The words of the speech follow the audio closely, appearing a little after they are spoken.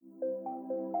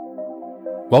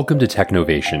Welcome to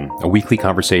Technovation, a weekly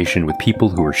conversation with people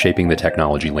who are shaping the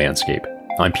technology landscape.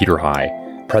 I'm Peter High,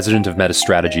 president of Meta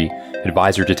Strategy,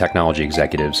 advisor to technology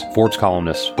executives, Forbes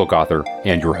columnist, book author,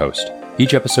 and your host.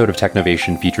 Each episode of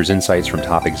Technovation features insights from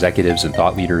top executives and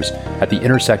thought leaders at the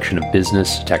intersection of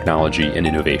business, technology, and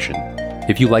innovation.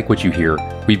 If you like what you hear,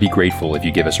 we'd be grateful if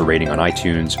you give us a rating on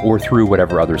iTunes or through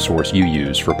whatever other source you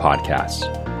use for podcasts.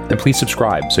 And please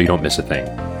subscribe so you don't miss a thing.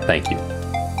 Thank you.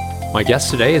 My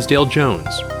guest today is Dale Jones.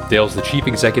 Dale's the Chief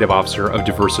Executive Officer of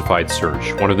Diversified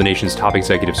Search, one of the nation's top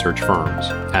executive search firms.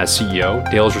 As CEO,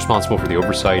 Dale is responsible for the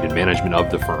oversight and management of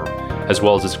the firm, as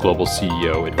well as its global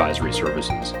CEO advisory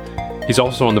services. He's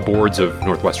also on the boards of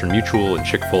Northwestern Mutual and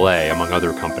Chick-fil-A, among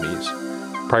other companies.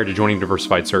 Prior to joining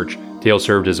Diversified Search, Dale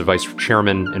served as a vice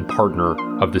chairman and partner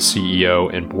of the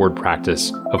CEO and board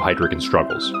practice of Heidrick &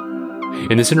 Struggles.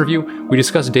 In this interview, we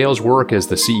discuss Dale's work as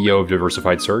the CEO of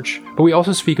Diversified Search, but we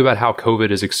also speak about how COVID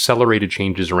has accelerated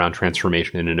changes around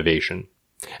transformation and innovation.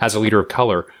 As a leader of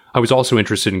color, I was also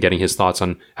interested in getting his thoughts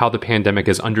on how the pandemic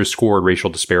has underscored racial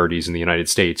disparities in the United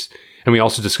States, and we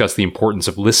also discuss the importance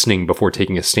of listening before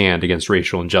taking a stand against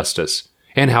racial injustice,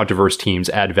 and how diverse teams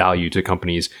add value to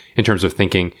companies in terms of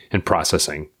thinking and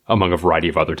processing, among a variety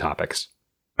of other topics.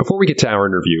 Before we get to our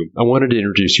interview, I wanted to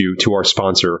introduce you to our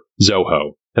sponsor,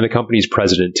 Zoho, and the company's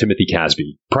president, Timothy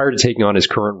Casby. Prior to taking on his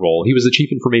current role, he was the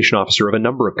chief information officer of a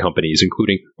number of companies,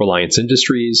 including Reliance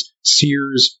Industries,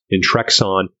 Sears,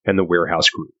 Intrexon, and the Warehouse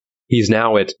Group. He's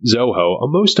now at Zoho, a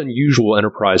most unusual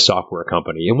enterprise software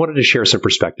company, and wanted to share some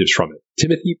perspectives from it.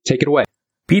 Timothy, take it away.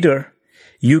 Peter,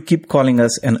 you keep calling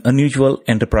us an unusual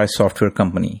enterprise software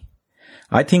company.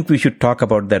 I think we should talk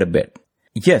about that a bit.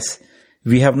 Yes,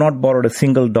 we have not borrowed a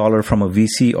single dollar from a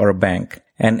VC or a bank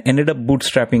and ended up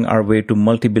bootstrapping our way to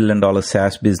multi-billion-dollar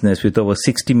SaaS business with over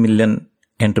 60 million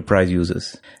enterprise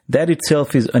users. That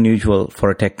itself is unusual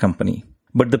for a tech company.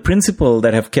 But the principles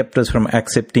that have kept us from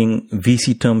accepting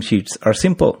VC term sheets are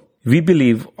simple. We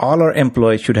believe all our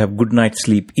employees should have good night's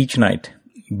sleep each night,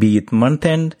 be it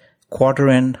month-end,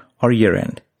 quarter-end, or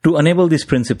year-end. To enable this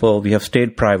principle, we have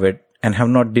stayed private and have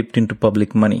not dipped into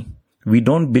public money. We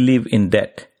don't believe in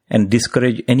debt and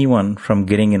discourage anyone from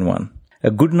getting in one. A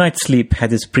good night's sleep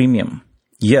has its premium.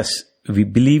 Yes, we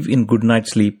believe in good night's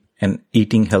sleep and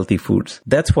eating healthy foods.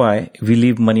 That's why we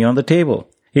leave money on the table.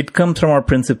 It comes from our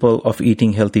principle of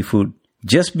eating healthy food.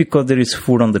 Just because there is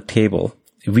food on the table,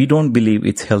 we don't believe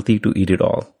it's healthy to eat it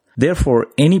all. Therefore,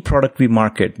 any product we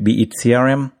market, be it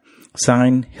CRM,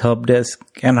 Sign, Helpdesk,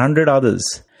 and 100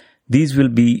 others, these will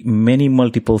be many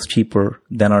multiples cheaper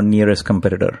than our nearest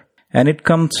competitor. And it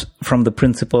comes from the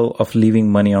principle of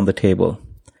leaving money on the table.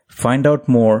 Find out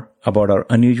more about our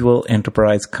unusual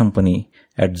enterprise company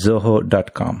at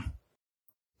zoho.com.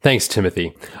 Thanks,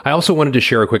 Timothy. I also wanted to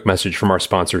share a quick message from our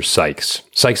sponsor, Sykes.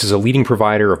 Sykes is a leading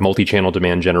provider of multi-channel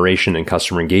demand generation and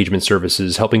customer engagement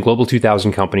services, helping Global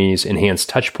 2000 companies enhance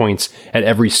touchpoints at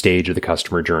every stage of the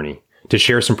customer journey. To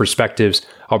share some perspectives,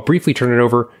 I'll briefly turn it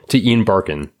over to Ian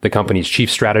Barkin, the company's Chief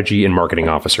Strategy and Marketing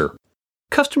Officer.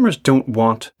 Customers don't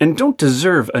want and don't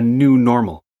deserve a new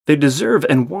normal. They deserve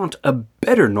and want a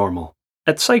better normal.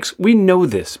 At Sykes, we know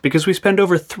this because we spend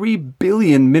over 3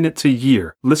 billion minutes a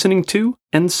year listening to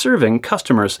and serving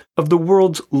customers of the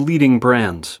world's leading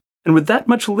brands. And with that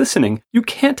much listening, you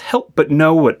can't help but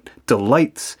know what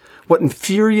delights, what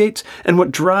infuriates, and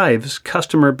what drives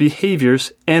customer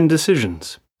behaviors and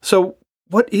decisions. So,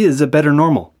 what is a better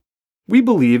normal? We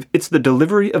believe it's the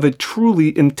delivery of a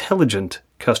truly intelligent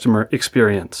customer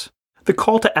experience. The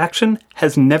call to action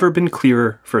has never been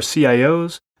clearer for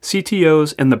CIOs,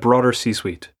 CTOs, and the broader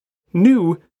C-suite.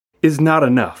 New is not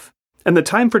enough, and the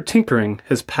time for tinkering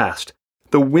has passed.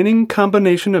 The winning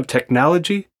combination of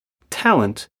technology,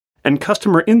 talent, and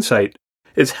customer insight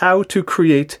is how to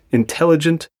create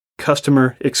intelligent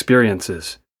customer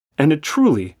experiences and a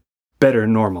truly better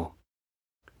normal.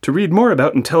 To read more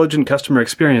about intelligent customer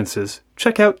experiences,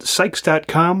 check out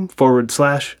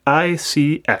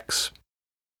sykes.com/ICX.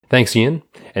 Thanks, Ian.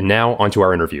 And now on to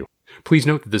our interview. Please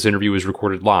note that this interview is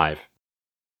recorded live.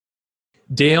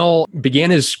 Dale began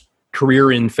his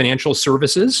career in financial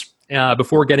services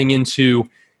before getting into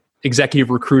executive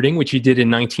recruiting, which he did in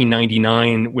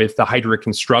 1999 with the Heidrick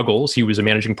 & Struggles. He was a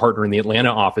managing partner in the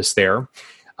Atlanta office there.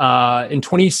 In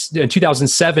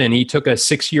 2007, he took a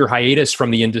 6-year hiatus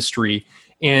from the industry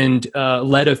and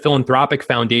led a philanthropic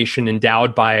foundation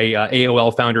endowed by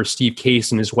AOL founder Steve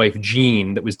Case and his wife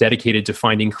Jean that was dedicated to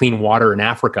finding clean water in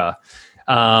Africa,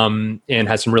 and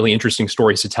has some really interesting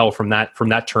stories to tell from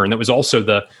that turn. That was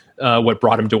also what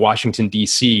brought him to Washington,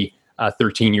 D.C.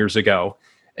 13 years ago.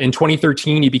 In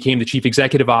 2013, he became the chief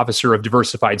executive officer of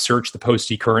Diversified Search, the post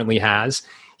he currently has.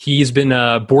 He's been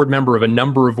a board member of a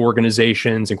number of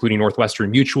organizations, including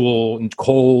Northwestern Mutual,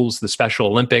 Kohl's, the Special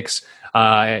Olympics,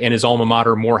 and his alma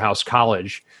mater, Morehouse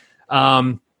College.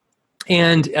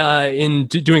 In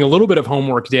doing a little bit of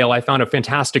homework, Dale, I found a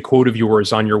fantastic quote of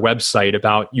yours on your website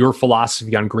about your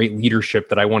philosophy on great leadership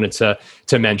that I wanted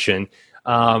to mention.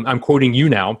 I'm quoting you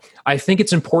now. I think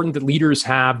it's important that leaders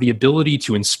have the ability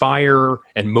to inspire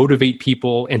and motivate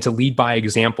people and to lead by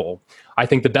example. I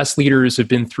think the best leaders have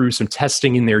been through some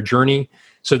testing in their journey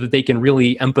so that they can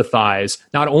really empathize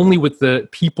not only with the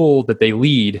people that they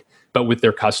lead, but with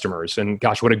their customers. And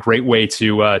gosh, what a great way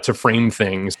to frame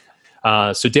things.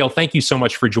 So Dale, thank you so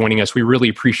much for joining us. We really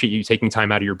appreciate you taking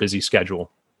time out of your busy schedule.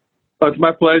 It's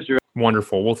my pleasure.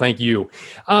 Wonderful. Well, thank you.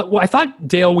 Well, I thought,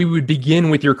 Dale, we would begin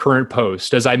with your current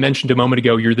post. As I mentioned a moment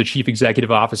ago, you're the Chief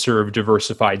Executive Officer of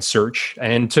Diversified Search.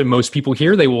 And to most people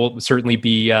here, they will certainly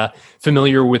be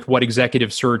familiar with what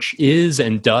Executive Search is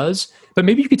and does. But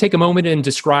maybe you could take a moment and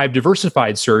describe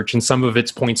Diversified Search and some of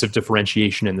its points of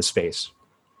differentiation in the space.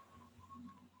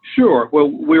 Sure. Well,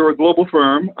 we're a global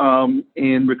firm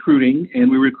in recruiting,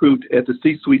 and we recruit at the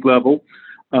C-suite level.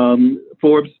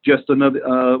 Forbes just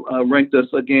ranked us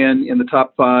again in the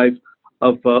top 5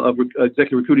 of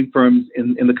executive recruiting firms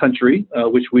in the country,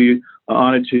 which we are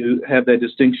honored to have that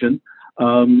distinction.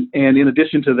 And in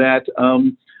addition to that,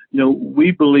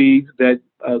 we believe that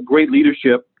great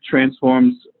leadership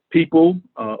transforms people,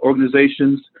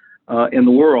 organizations, and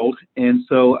the world. And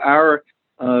so our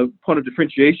point of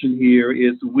differentiation here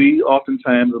is we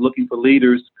oftentimes are looking for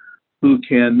leaders who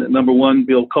can, number one,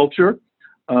 build culture,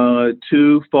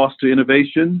 2, foster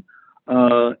innovation,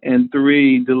 and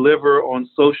 3, deliver on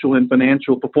social and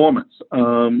financial performance.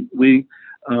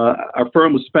 Our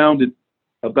firm was founded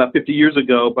about 50 years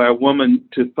ago by a woman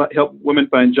to help women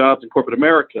find jobs in corporate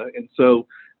America. And so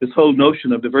this whole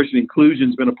notion of diversity and inclusion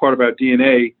has been a part of our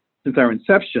DNA since our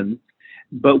inception.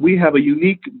 But we have a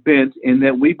unique bent in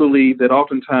that we believe that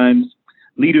oftentimes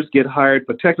leaders get hired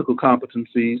for technical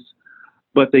competencies,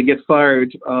 but they get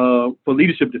fired for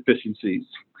leadership deficiencies.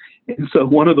 And so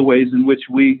one of the ways in which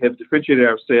we have differentiated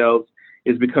ourselves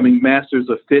is becoming masters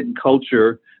of fit and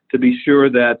culture to be sure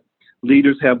that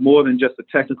leaders have more than just the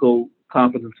technical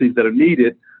competencies that are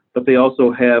needed, but they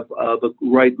also have the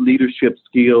right leadership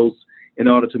skills in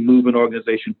order to move an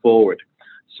organization forward.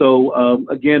 So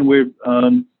again, we're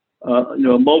a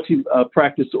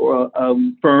multi-practice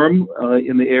firm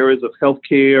in the areas of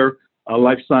healthcare,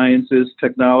 life sciences,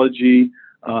 technology,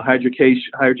 higher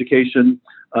education.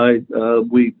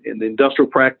 We in the industrial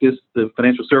practice, the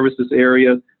financial services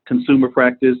area, consumer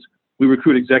practice. We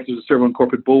recruit executives to serve on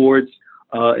corporate boards,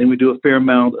 and we do a fair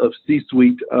amount of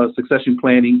C-suite succession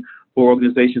planning for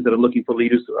organizations that are looking for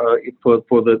leaders for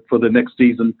the next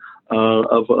season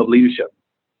of leadership.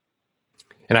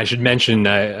 And I should mention,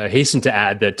 hasten to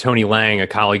add that Tony Lang, a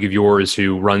colleague of yours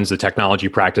who runs the technology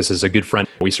practice, is a good friend.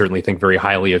 We certainly think very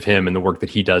highly of him and the work that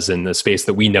he does in the space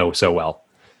that we know so well.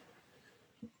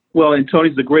 Well, and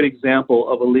Tony's a great example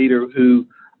of a leader who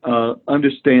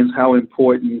understands how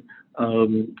important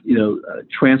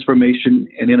transformation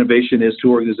and innovation is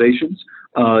to organizations.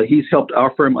 He's helped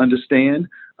our firm understand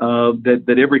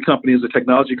that every company is a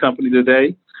technology company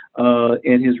today,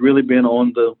 and has really been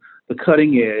on the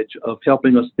cutting edge of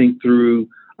helping us think through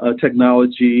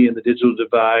technology and the digital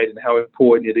divide and how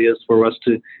important it is for us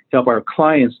to help our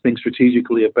clients think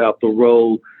strategically about the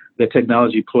role that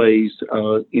technology plays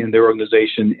in their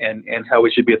organization and how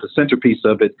it should be at the centerpiece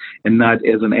of it and not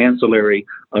as an ancillary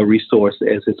resource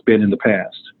as it's been in the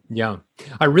past. Yeah,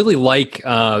 I really like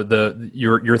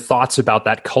your thoughts about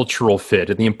that cultural fit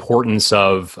and the importance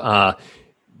of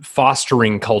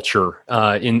fostering culture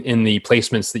in the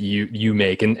placements that you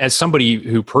make. And as somebody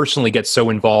who personally gets so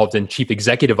involved in chief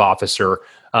executive officer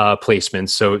placements,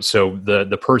 so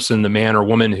the person, the man or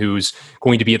woman who's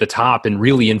going to be at the top and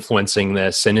really influencing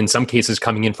this, and in some cases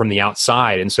coming in from the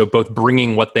outside, and so both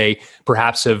bringing what they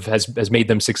perhaps has made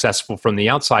them successful from the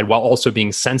outside, while also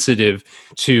being sensitive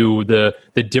to the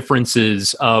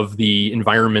differences of the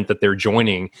environment that they're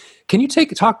joining. Can you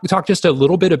talk just a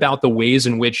little bit about the ways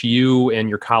in which you and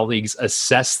your colleagues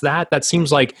assess that? That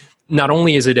seems like not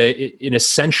only is it an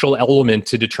essential element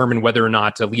to determine whether or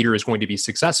not a leader is going to be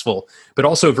successful, but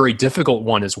also a very difficult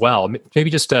one as well. Maybe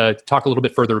just talk a little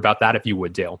bit further about that, if you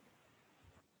would, Dale.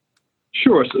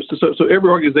 Sure. So every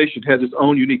organization has its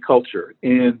own unique culture.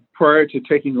 And prior to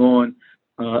taking on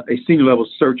a senior level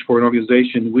search for an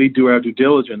organization, we do our due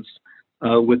diligence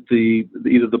with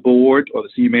either the board or the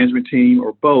senior management team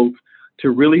or both to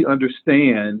really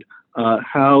understand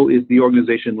how is the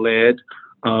organization led,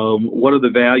 What are the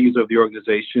values of the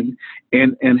organization,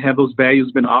 and have those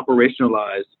values been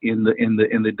operationalized in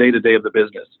the day-to-day of the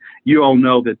business? You all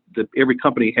know that every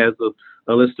company has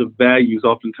a list of values,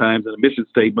 oftentimes, and a mission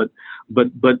statement, but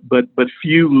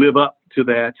few live up to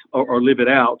that or live it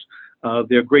out.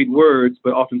 They're great words,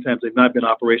 but oftentimes they've not been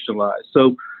operationalized.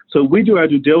 So we do our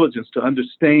due diligence to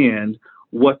understand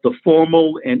what the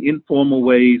formal and informal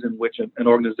ways in which an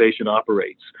organization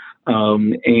operates.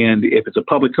 And if it's a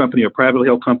public company or privately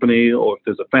held company, or if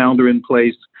there's a founder in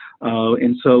place.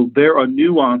 And so there are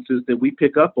nuances that we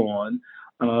pick up on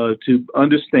to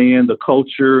understand the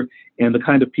culture and the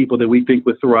kind of people that we think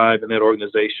would thrive in that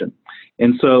organization.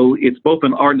 And so it's both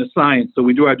an art and a science. So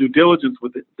we do our due diligence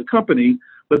with the company,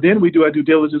 but then we do our due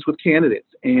diligence with candidates.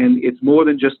 And it's more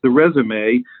than just the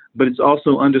resume, but it's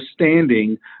also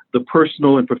understanding the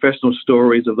personal and professional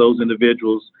stories of those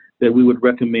individuals that we would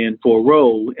recommend for a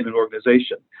role in an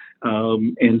organization.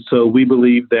 And so we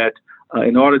believe that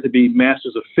in order to be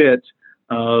masters of fit,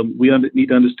 we need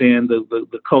to understand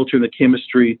the culture and the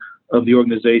chemistry of the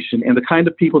organization and the kind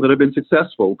of people that have been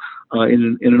successful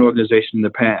in an organization in the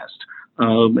past.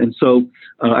 And so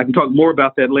I can talk more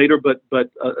about that later, but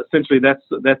essentially that's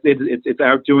it. It's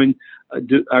our doing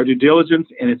our due diligence,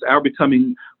 and it's our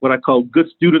becoming what I call good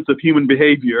students of human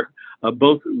behavior,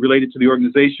 both related to the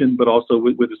organization, but also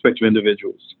with respect to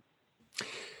individuals.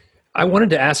 I wanted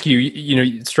to ask you,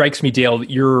 it strikes me, Dale, that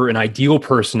you're an ideal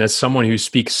person as someone who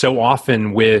speaks so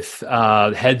often with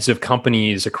heads of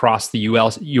companies across the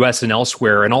US and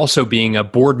elsewhere, and also being a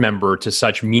board member to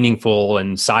such meaningful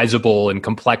and sizable and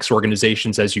complex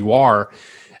organizations as you are,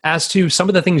 as to some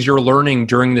of the things you're learning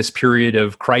during this period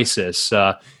of crisis,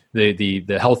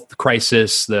 the health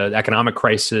crisis, the economic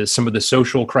crisis, some of the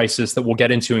social crisis that we'll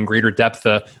get into in greater depth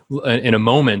in a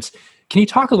moment. Can you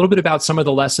talk a little bit about some of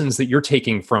the lessons that you're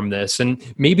taking from this, and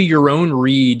maybe your own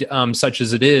read, such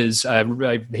as it is?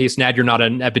 I hasten to add, you're not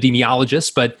an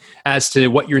epidemiologist, but as to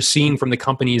what you're seeing from the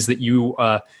companies that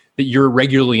you're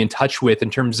regularly in touch with, in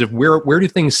terms of where do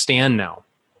things stand now?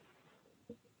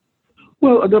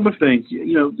 Well, a number of things.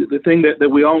 The thing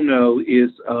that we all know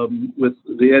is with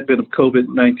the advent of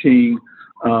COVID-19,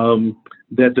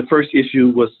 that the first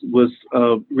issue was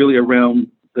really around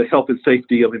the health and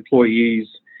safety of employees,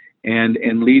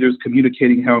 and leaders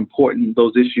communicating how important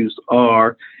those issues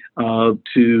are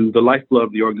to the lifeblood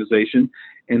of the organization.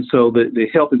 And so the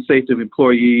health and safety of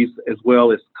employees as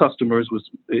well as customers was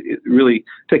really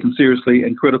taken seriously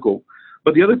and critical.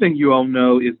 But the other thing you all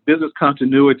know is business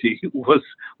continuity was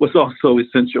also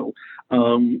essential.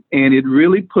 And it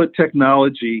really put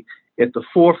technology at the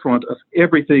forefront of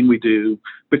everything we do,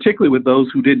 particularly with those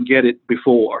who didn't get it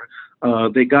before.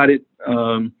 They got it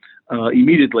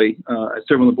immediately. I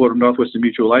served on the board of Northwestern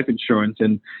Mutual Life Insurance,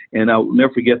 and I'll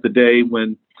never forget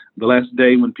the last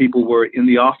day when people were in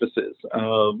the offices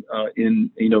in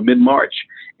mid-March,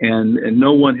 and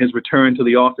no one has returned to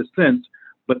the office since.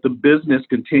 But the business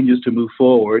continues to move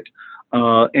forward,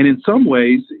 and in some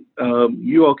ways,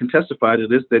 you all can testify to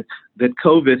this, that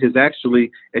COVID has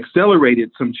actually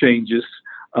accelerated some changes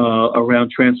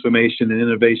around transformation and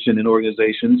innovation in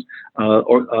organizations,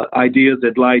 or ideas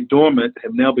that lie dormant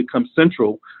have now become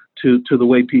central to the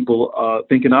way people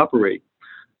think and operate.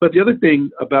 But the other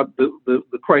thing about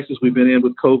the crisis we've been in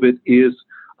with COVID is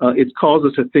it's caused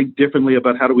us to think differently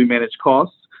about how do we manage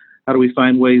costs, how do we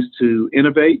find ways to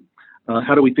innovate,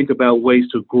 how do we think about ways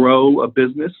to grow a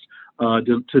business,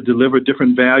 to deliver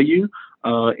different value,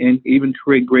 and even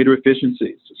create greater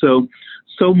efficiencies.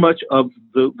 So much of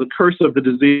the curse of the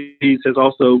disease has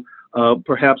also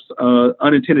perhaps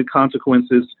unintended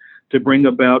consequences to bring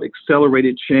about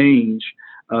accelerated change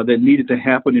that needed to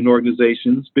happen in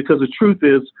organizations. Because the truth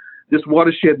is, this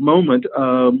watershed moment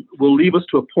will leave us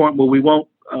to a point where we won't,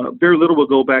 very little will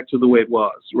go back to the way it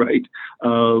was, right?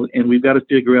 And we've got to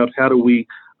figure out how do we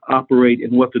operate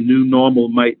and what the new normal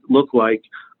might look like.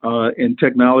 And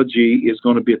technology is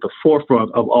going to be at the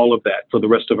forefront of all of that for the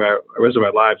rest of our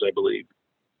lives, I believe.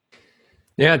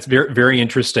 Yeah, it's very, very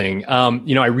interesting.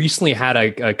 I recently had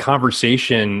a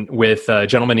conversation with a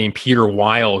gentleman named Peter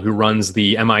Weil, who runs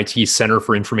the MIT Center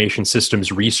for Information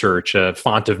Systems Research, a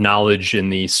font of knowledge in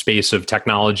the space of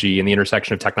technology and the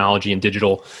intersection of technology and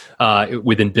digital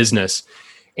within business.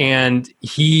 And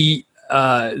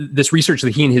this research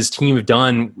that he and his team have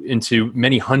done into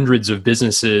many hundreds of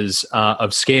businesses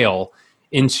of scale,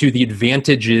 into the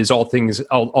advantages,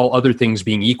 all other things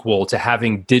being equal, to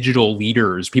having digital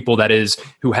leaders, people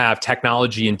who have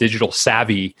technology and digital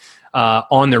savvy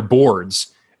on their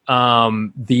boards,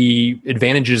 the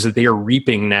advantages that they are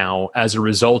reaping now as a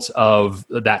result of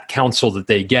that counsel that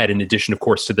they get, in addition, of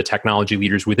course, to the technology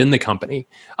leaders within the company.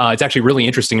 It's actually really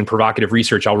interesting and provocative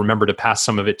research. I'll remember to pass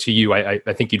some of it to you. I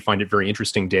think you'd find it very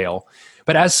interesting, Dale.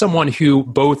 But as someone who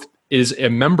both is a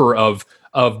member of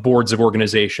boards of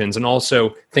organizations and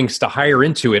also thinks to hire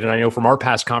into it, and I know from our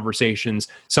past conversations,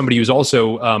 somebody who's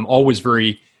also always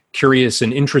very curious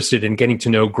and interested in getting to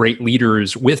know great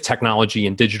leaders with technology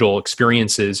and digital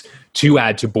experiences to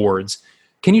add to boards.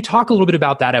 Can you talk a little bit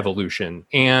about that evolution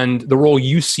and the role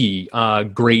you see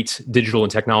great digital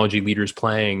and technology leaders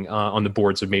playing on the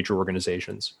boards of major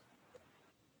organizations?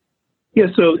 Yeah,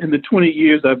 so in the 20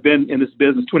 years I've been in this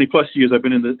business, 20 plus years I've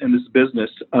been in this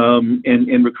business,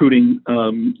 and recruiting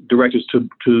directors to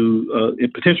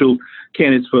potential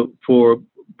candidates for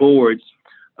boards.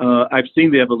 I've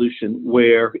seen the evolution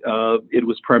where it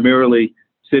was primarily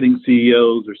sitting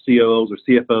CEOs or COOs or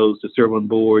CFOs to serve on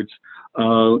boards.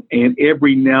 And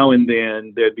every now and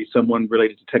then there'd be someone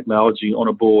related to technology on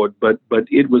a board, but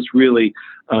it was really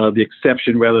the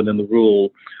exception rather than the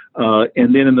rule.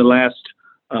 And then in the last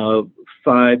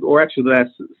 5, or actually the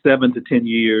last 7 to 10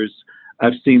 years,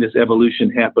 I've seen this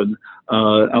evolution happen.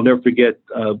 I'll never forget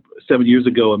 7 years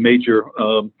ago, a major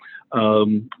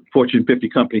Fortune 50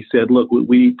 company said, "Look,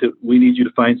 we need you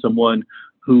to find someone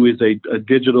who is a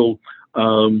digital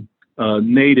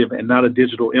native and not a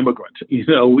digital immigrant. You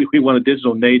know, we want a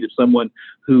digital native, someone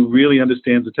who really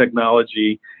understands the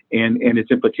technology and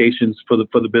its implications for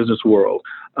the business world."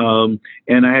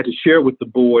 And I had to share with the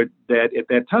board that at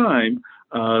that time,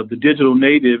 the digital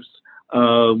natives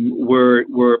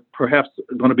were perhaps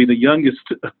going to be the youngest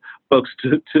folks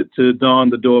to don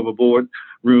the door of a board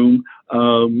room.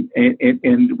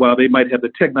 And while they might have the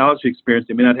technology experience,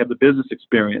 they may not have the business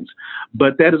experience.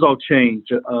 But that has all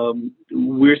changed.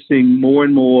 We're seeing more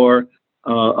and more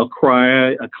a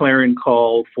clarion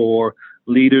call for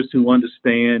leaders who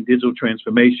understand digital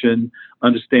transformation,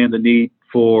 understand the need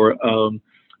for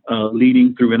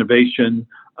leading through innovation,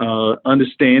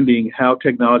 understanding how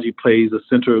technology plays a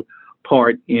central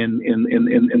part in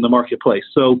the marketplace.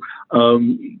 So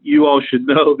you all should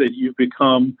know that you've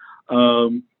become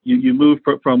you move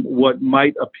from what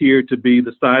might appear to be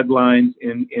the sidelines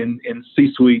in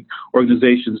C-suite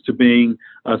organizations to being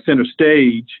center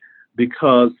stage,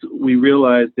 because we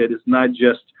realize that it's not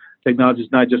just technology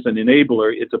is not just an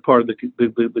enabler; it's a part of the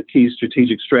key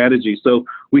strategic strategy. So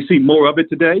we see more of it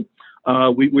today.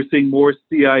 We're seeing more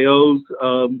CIOs,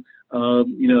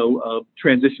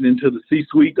 transition into the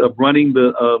C-suite of running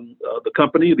the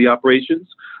company, the operations.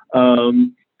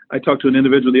 I talked to an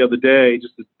individual the other day,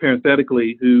 just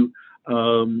parenthetically, who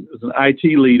was an IT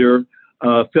leader,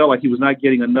 felt like he was not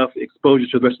getting enough exposure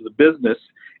to the rest of the business.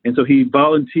 And so he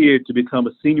volunteered to become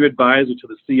a senior advisor to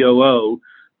the COO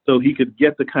so he could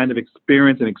get the kind of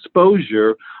experience and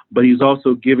exposure, but he's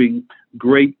also giving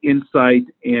great insight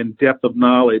and depth of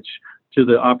knowledge to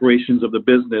the operations of the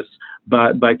business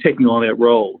by taking on that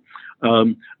role.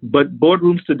 But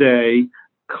boardrooms today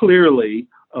clearly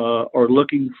are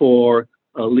looking for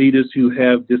leaders who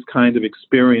have this kind of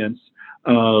experience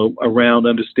around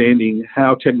understanding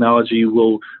how technology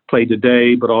will play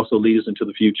today, but also lead us into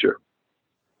the future.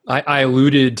 I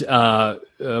alluded a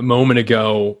moment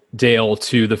ago, Dale,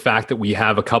 to the fact that we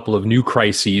have a couple of new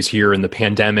crises here in the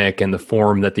pandemic and the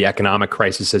form that the economic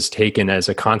crisis has taken as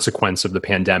a consequence of the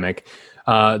pandemic.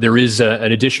 There is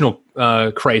an additional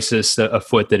crisis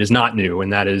afoot that is not new,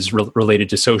 and that is related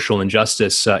to social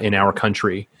injustice in our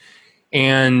country.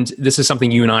 And this is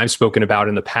something you and I have spoken about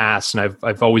in the past, and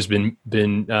I've always been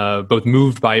both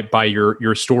moved by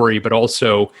your story, but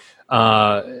also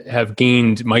have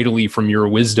gained mightily from your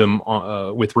wisdom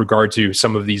with regard to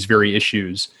some of these very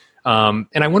issues. And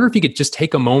I wonder if you could just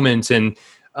take a moment, and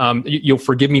you'll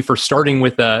forgive me for starting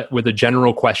with a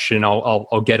general question.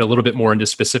 I'll get a little bit more into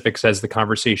specifics as the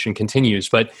conversation continues,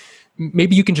 but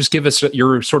maybe you can just give us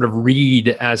your sort of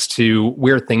read as to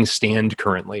where things stand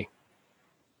currently.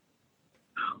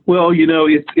 Well,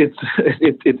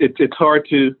 it's hard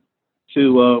to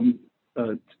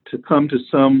come to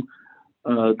some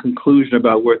conclusion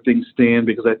about where things stand,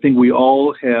 because I think we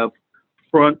all have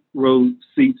front row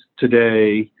seats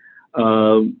today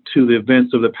to the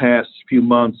events of the past few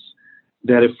months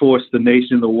that have forced the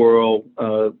nation and the world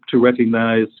to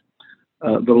recognize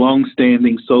the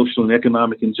longstanding social and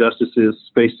economic injustices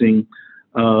facing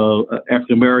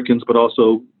African Americans, but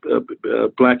also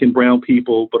Black and brown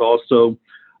people, but also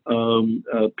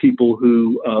people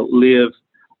who live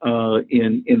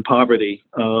in poverty.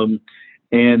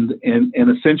 And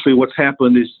essentially what's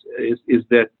happened is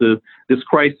that this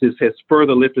crisis has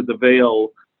further lifted the veil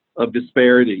of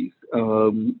disparities.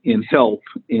 in health,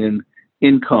 in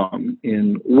income,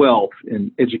 in wealth,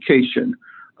 in education,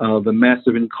 the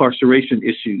massive incarceration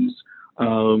issues,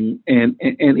 and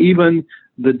even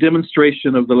the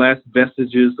demonstration of the last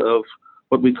vestiges of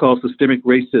what we call systemic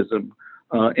racism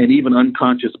and even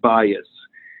unconscious bias.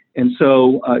 And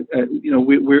so,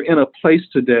 we're in a place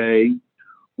today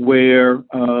where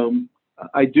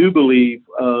I do believe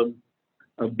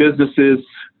businesses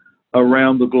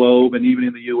around the globe and even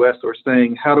in the U.S. are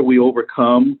saying, how do we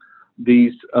overcome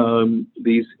these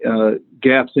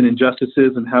gaps and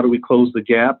injustices, and how do we close the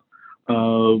gap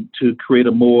to create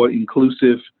a more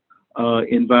inclusive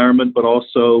environment, but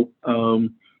also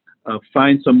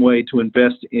find some way to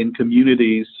invest in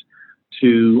communities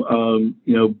to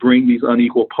bring these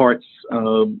unequal parts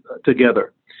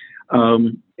together.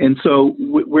 And so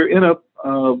we're in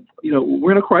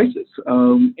a crisis,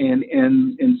 and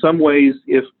in some ways,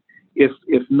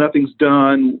 if nothing's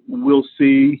done, we'll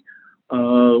see.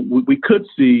 We could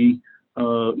see,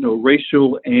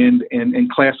 racial and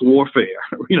class warfare,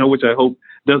 which I hope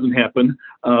doesn't happen.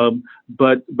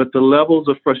 But the levels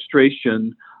of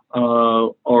frustration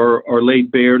are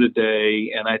laid bare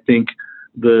today, and I think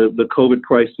the COVID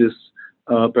crisis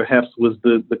perhaps was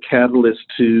the catalyst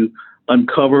to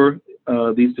uncover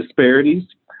these disparities.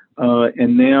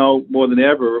 And now more than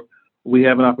ever, we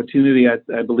have an opportunity,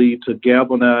 I believe, to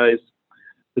galvanize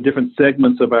the different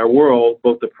segments of our world,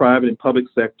 both the private and public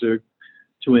sector,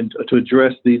 to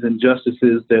address these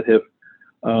injustices that have,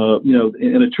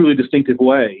 in a truly distinctive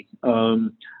way.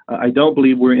 I don't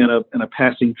believe we're in a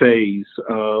passing phase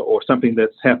or something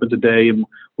that's happened today and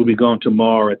will be gone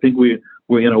tomorrow. I think we're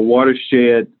in a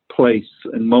watershed place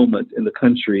and moment in the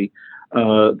country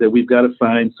that we've got to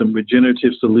find some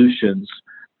regenerative solutions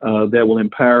that will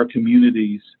empower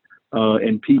communities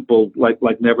and people like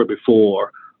never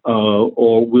before,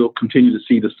 or we'll continue to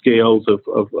see the scales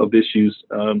of issues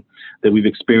that we've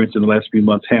experienced in the last few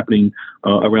months happening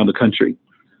around the country.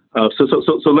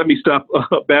 So let me stop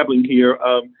babbling here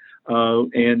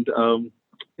and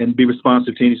be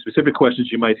responsive to any specific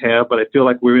questions you might have. But I feel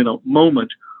like we're in a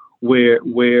moment where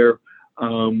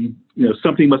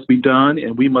something must be done,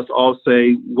 and we must all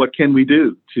say, what can we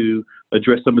do to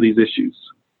address some of these issues?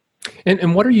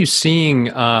 And what are you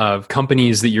seeing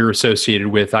companies that you're associated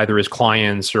with, either as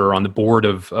clients or on the board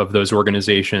of those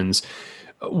organizations?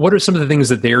 What are some of the things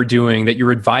that they're doing that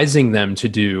you're advising them to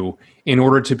do in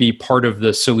order to be part of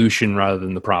the solution rather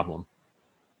than the problem?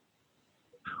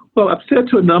 Well, I've said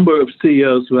to a number of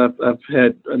CEOs who I've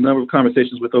had a number of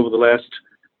conversations with over the last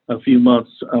few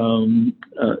months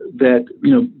that,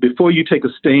 before you take a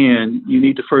stand, you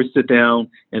need to first sit down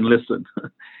and listen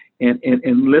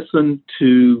and listen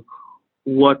to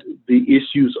what the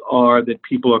issues are that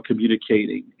people are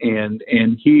communicating and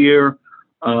hear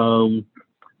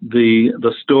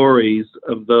the stories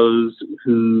of those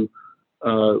who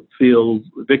feel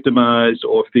victimized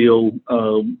or feel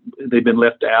they've been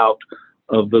left out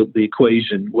of the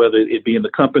equation, whether it be in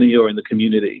the company or in the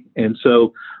community. And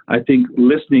so I think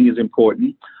listening is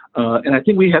important. And I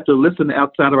think we have to listen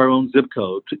outside of our own zip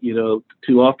code.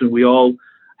 Too often we all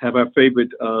have our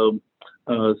favorite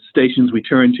stations we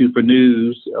turn to for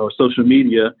news or social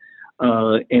media.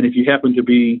 And if you happen to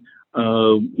be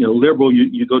liberal,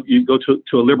 you go to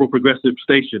a liberal progressive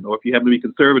station, or if you happen to be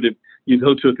conservative, you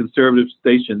go to a conservative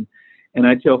station. And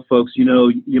I tell folks,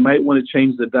 you might want to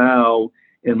change the dial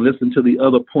and listen to the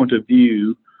other point of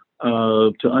view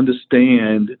to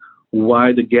understand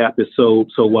why the gap is so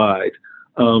wide.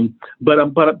 But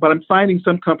I'm finding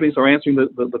some companies are answering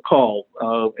the call.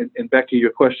 And back to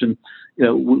your question,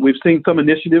 we've seen some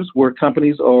initiatives where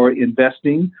companies are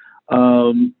investing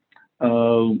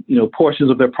portions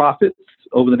of their profits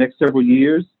over the next several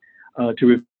years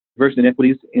to reverse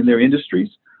inequities in their industries.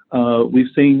 We've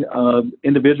seen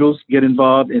individuals get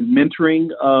involved in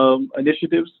mentoring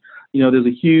initiatives. There's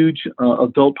a huge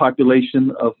adult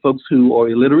population of folks who are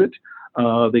illiterate.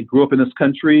 They grew up in this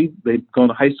country. They've gone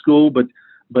to high school, but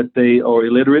they are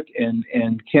illiterate and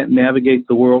can't navigate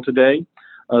the world today.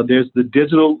 There's the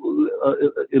digital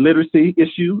illiteracy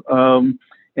issue and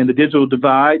the digital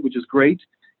divide, which is great.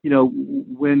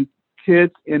 When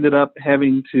kids ended up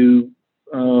having to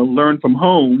learn from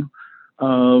home,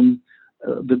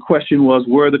 the question was,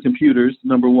 where are the computers,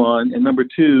 number one, and number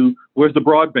two, where's the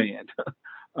broadband?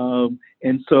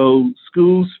 And so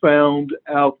schools found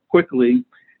out quickly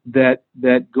that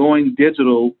going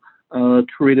digital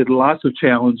created lots of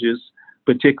challenges,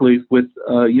 particularly with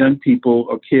young people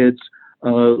or kids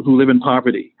who live in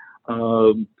poverty.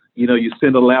 You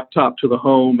send a laptop to the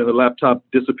home and the laptop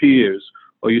disappears,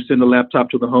 or you send a laptop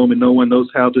to the home and no one knows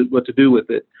what to do with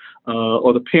it.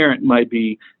 or the parent might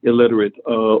be illiterate,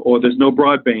 or there's no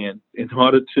broadband in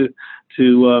order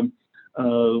to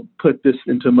put this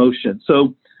into motion.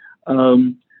 So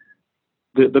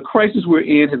the crisis we're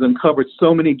in has uncovered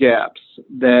so many gaps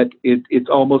that it's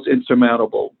almost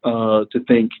insurmountable to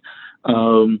think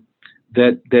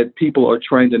that people are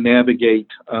trying to navigate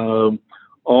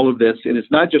all of this. And it's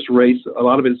not just race. A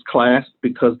lot of it is class,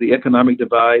 because the economic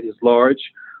divide is large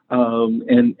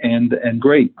and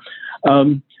great.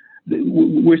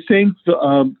 We're seeing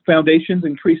foundations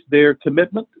increase their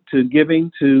commitment to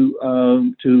giving to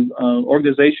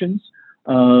organizations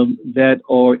that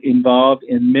are involved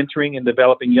in mentoring and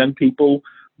developing young people,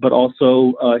 but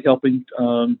also helping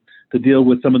to deal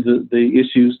with some of the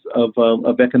issues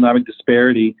of economic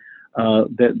disparity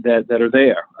that are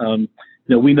there.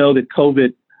 We know that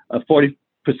COVID, 40%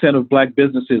 of Black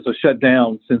businesses are shut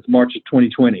down since March of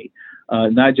 2020.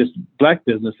 Not just Black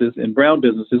businesses and brown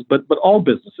businesses, but all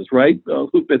businesses, right?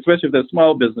 Especially if they're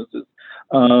small businesses.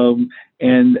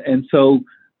 And so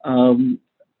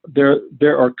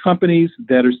there are companies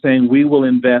that are saying we will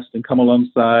invest and come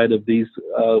alongside of these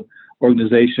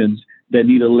organizations that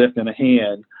need a lift and a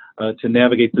hand to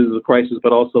navigate through the crisis,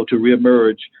 but also to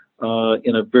reemerge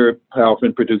in a very powerful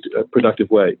and productive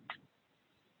way.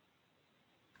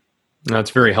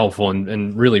 That's very helpful,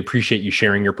 and really appreciate you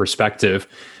sharing your perspective.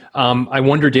 I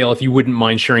wonder, Dale, if you wouldn't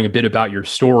mind sharing a bit about your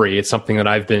story. It's something that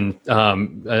I've been,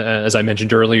 as I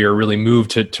mentioned earlier, really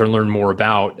moved to learn more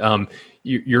about.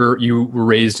 You were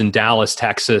raised in Dallas,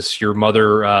 Texas. Your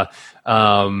mother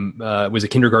was a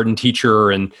kindergarten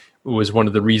teacher and was one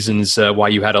of the reasons why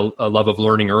you had a love of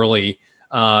learning early.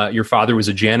 Your father was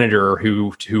a janitor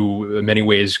who in many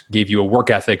ways gave you a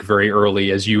work ethic very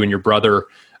early, as you and your brother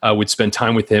would spend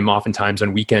time with him oftentimes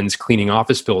on weekends cleaning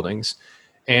office buildings.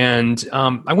 And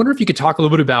I wonder if you could talk a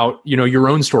little bit about, your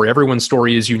own story. Everyone's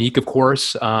story is unique, of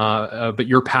course, but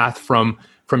your path from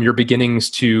your beginnings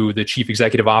to the chief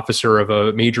executive officer of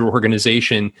a major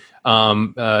organization,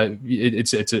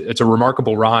 it's a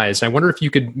remarkable rise. And I wonder if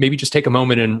you could maybe just take a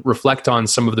moment and reflect on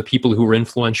some of the people who were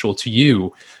influential to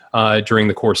you during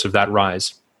the course of that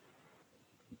rise.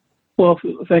 Well,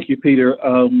 thank you, Peter.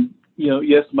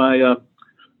 Yes, my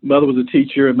mother was a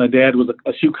teacher, and my dad was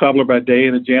a shoe cobbler by day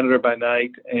and a janitor by night.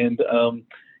 And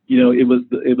it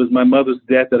was my mother's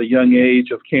death at a young age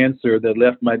of cancer that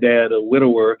left my dad a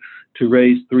widower to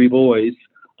raise three boys.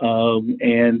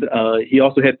 And he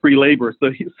also had free labor,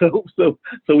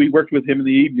 so we worked with him in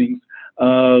the evenings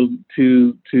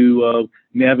to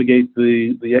navigate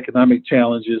the economic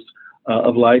challenges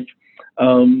of life.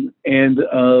 And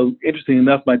interesting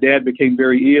enough, my dad became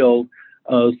very ill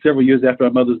several years after my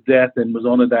mother's death and was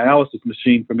on a dialysis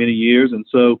machine for many years. And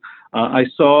so I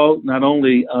saw not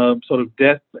only sort of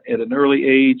death at an early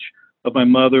age of my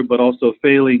mother, but also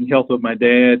failing health of my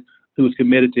dad, who was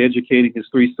committed to educating his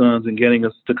three sons and getting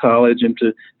us to college and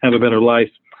to have a better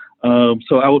life.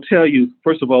 So I will tell you,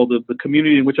 first of all, the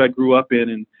community in which I grew up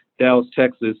in Dallas,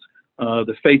 Texas,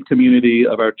 the faith community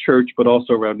of our church, but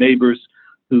also of our neighbors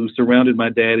who surrounded my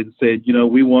dad and said,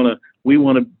 we want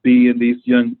to be in these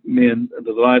young men,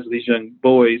 the lives of these young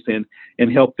boys, and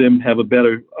help them have a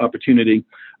better opportunity.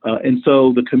 And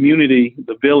so the community,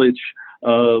 the village,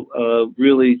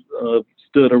 really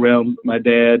stood around my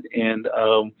dad and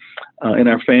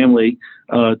our family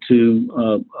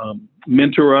to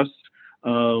mentor us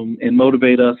and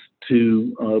motivate us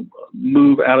to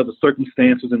move out of the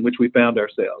circumstances in which we found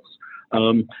ourselves.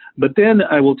 But then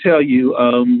I will tell you,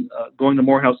 going to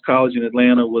Morehouse College in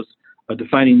Atlanta was a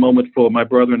defining moment for my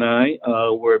brother and I,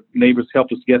 where neighbors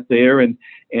helped us get there. And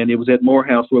it was at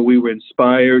Morehouse where we were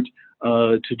inspired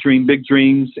to dream big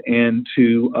dreams and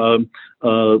to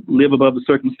live above the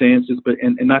circumstances,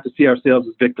 and not to see ourselves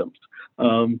as victims.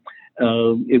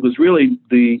 It was really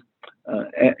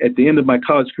at the end of my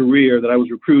college career that I was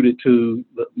recruited to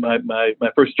my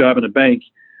first job in a bank,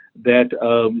 that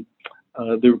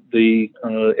the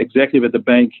executive at the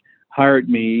bank hired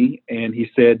me, and he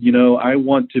said, I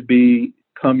want to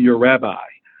become your rabbi,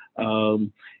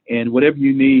 and whatever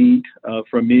you need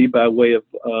from me by way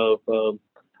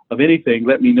of anything,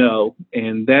 let me know.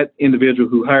 And that individual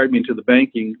who hired me into the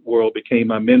banking world became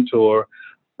my mentor,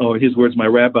 or his words, my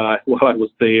rabbi, while I was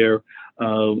there.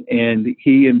 And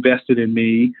he invested in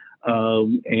me.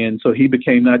 And so he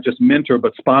became not just mentor,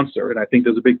 but sponsor. And I think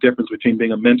there's a big difference between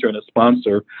being a mentor and a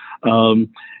sponsor. And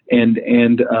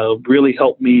really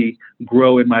helped me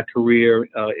grow in my career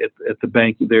at the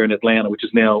bank there in Atlanta, which is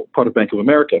now part of Bank of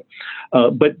America.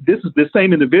 But this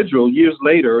same individual, years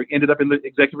later, ended up in the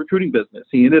executive recruiting business.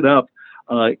 He ended up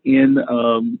in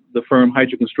the firm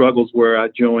Heidrick & Struggles, where I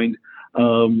joined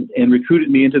and recruited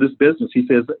me into this business. He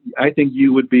says, I think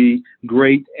you would be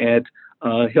great at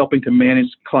helping to manage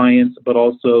clients, but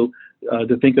also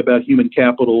to think about human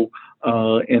capital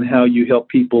and how you help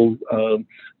people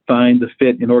find the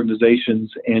fit in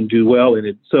organizations and do well in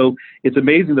it. So it's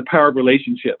amazing the power of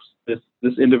relationships.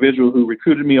 This individual who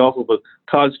recruited me off of a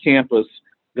college campus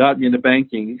got me into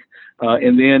banking,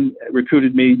 and then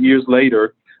recruited me years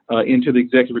later into the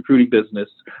executive recruiting business,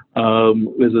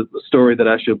 is a story that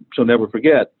I shall never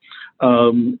forget.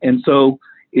 And so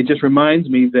it just reminds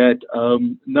me that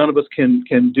none of us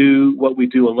can do what we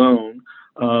do alone.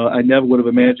 I never would have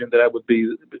imagined that I would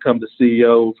become the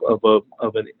CEO of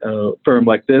a firm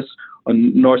like this,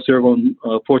 nor serve on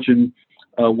Fortune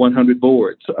 100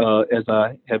 boards, as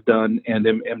I have done and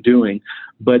am doing.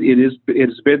 But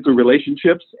it's been through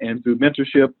relationships and through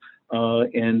mentorship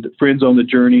and friends on the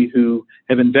journey who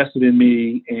have invested in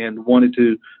me and wanted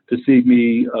to see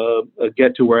me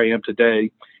get to where I am today.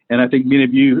 And I think many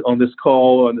of you on this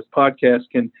call, on this podcast,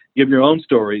 can give your own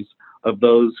stories of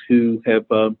those who have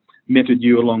mentored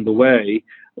you along the way.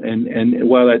 And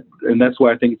that's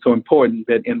why I think it's so important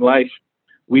that in life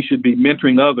we should be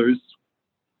mentoring others.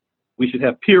 We should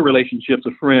have peer relationships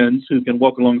of friends who can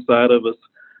walk alongside of us.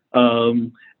 So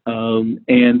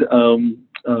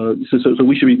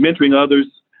we should be mentoring others,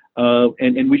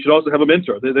 and we should also have a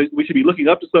mentor. We should be looking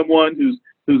up to someone who's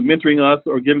mentoring us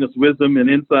or giving us wisdom and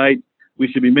insight. We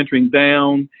should be mentoring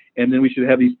down, and then we should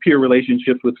have these peer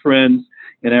relationships with friends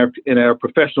in our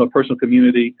professional or personal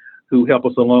community who help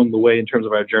us along the way in terms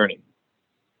of our journey.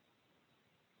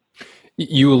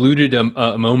 You alluded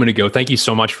a moment ago. Thank you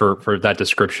so much for that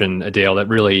description, Dale. That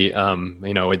really,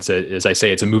 as I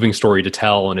say, it's a moving story to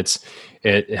tell, and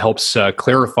it helps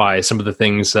clarify some of the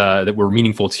things that were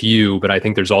meaningful to you. But I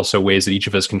think there's also ways that each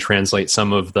of us can translate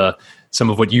some of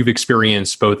what you've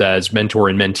experienced, both as mentor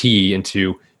and mentee,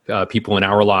 into people in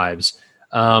our lives.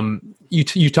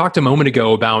 You talked a moment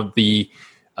ago about the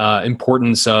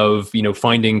importance of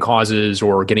finding causes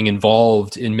or getting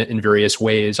involved in various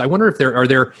ways. I wonder if there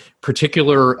are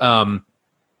particular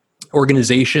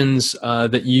organizations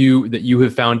that you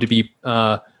have found to be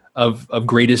of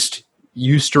greatest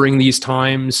use during these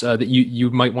times that you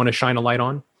might want to shine a light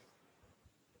on.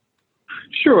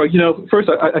 Sure. First,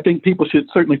 I think people should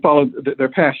certainly follow their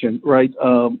passion, right,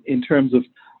 in terms of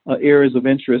areas of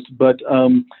interest. But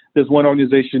there's one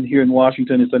organization here in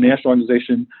Washington. It's a national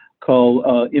organization called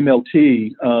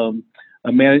MLT,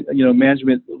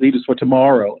 Management Leaders for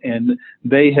Tomorrow, and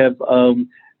they have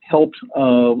helped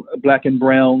Black and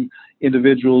Brown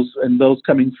individuals and those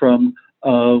coming from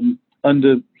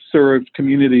underserved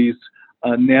communities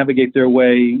navigate their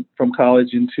way from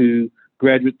college into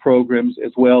graduate programs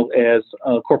as well as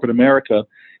corporate America.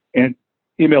 And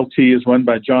MLT is run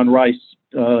by John Rice,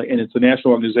 and it's a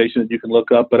national organization that you can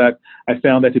look up. But I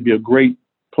found that to be a great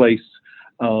place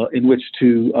in which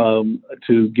to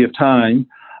give time,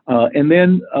 and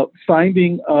then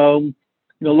finding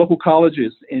local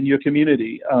colleges in your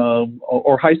community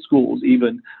or high schools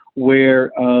even,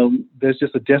 where there's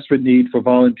just a desperate need for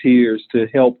volunteers to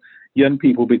help young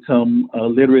people become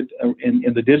literate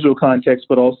in the digital context,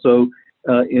 but also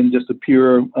in just a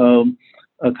pure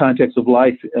context of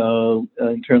life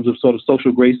in terms of sort of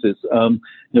social graces.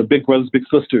 Big Brothers Big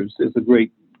Sisters is a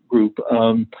great group.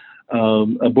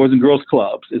 Boys and Girls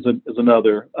Clubs is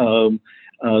another.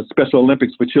 Special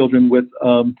Olympics for children with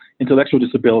intellectual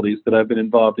disabilities that I've been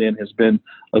involved in has been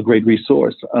a great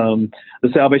resource. The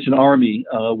Salvation Army,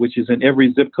 which is in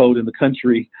every zip code in the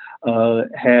country,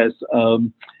 has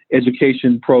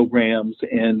education programs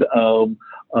and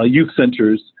youth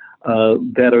centers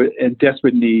that are in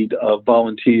desperate need of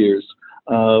volunteers.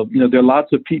 There are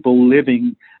lots of people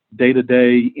living day to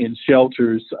day in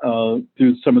shelters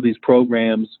through some of these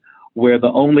programs, where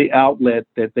the only outlet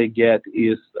that they get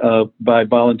is by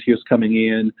volunteers coming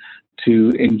in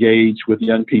to engage with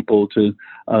young people, to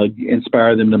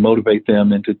inspire them, to motivate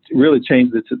them, and to really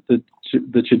change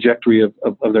the trajectory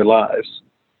of their lives.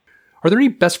 Are there any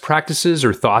best practices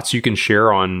or thoughts you can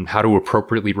share on how to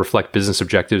appropriately reflect business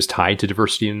objectives tied to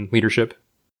diversity in leadership?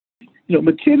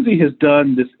 McKinsey has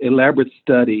done this elaborate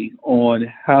study on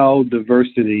how diverse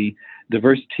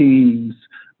teams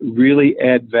really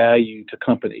add value to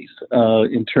companies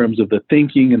in terms of the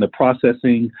thinking and the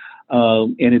processing,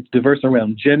 and it's diverse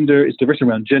around gender. It's diverse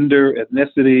around gender,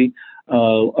 ethnicity,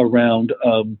 around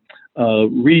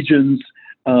regions,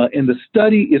 and the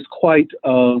study is quite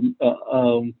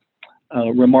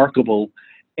remarkable.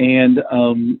 And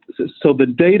so the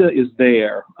data is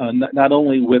there, not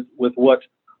only with what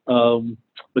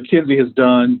McKinsey has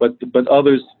done, but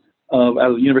others out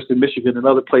of the University of Michigan and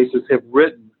other places have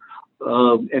written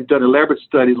and done elaborate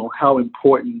studies on how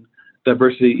important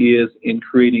diversity is in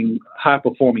creating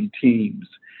high-performing teams.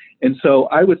 And so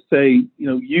I would say,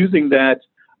 using that,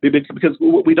 because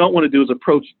what we don't want to do is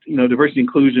approach, diversity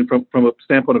inclusion from a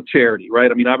standpoint of charity,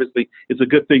 right? I mean, obviously, it's a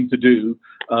good thing to do.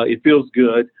 It feels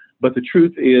good. But the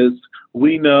truth is,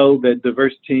 we know that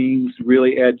diverse teams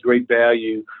really add great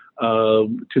value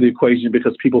to the equation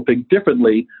because people think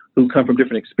differently who come from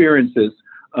different experiences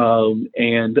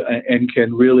and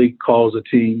can really cause a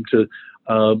team to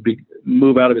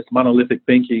move out of its monolithic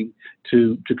thinking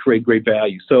to create great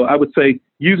value. So I would say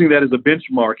using that as a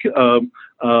benchmark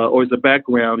or as a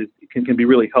background can be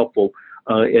really helpful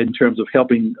in terms of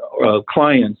helping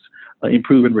clients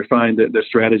improve and refine their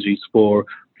strategies for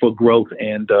growth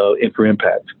and for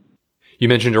impact. You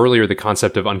mentioned earlier the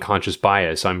concept of unconscious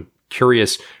bias. I'm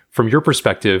curious, from your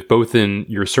perspective, both in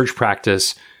your search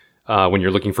practice when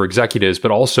you're looking for executives, but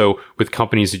also with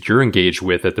companies that you're engaged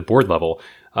with at the board level,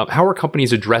 how are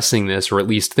companies addressing this or at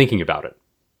least thinking about it?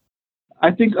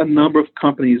 I think a number of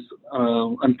companies,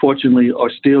 unfortunately, are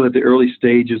still at the early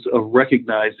stages of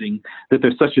recognizing that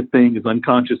there's such a thing as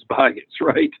unconscious bias,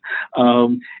 right?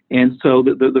 And so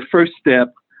the first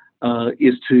step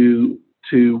is to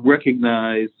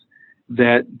recognize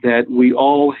that we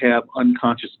all have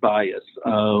unconscious bias.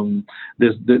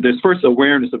 There's first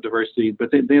awareness of diversity,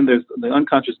 but then there's the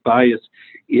unconscious bias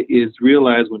is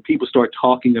realized when people start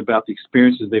talking about the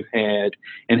experiences they've had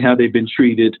and how they've been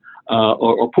treated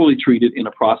or poorly treated in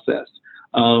a process.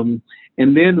 And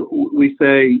then we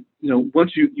say,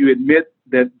 once you admit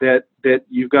that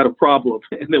you've got a problem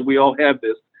and that we all have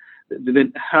this,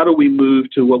 then how do we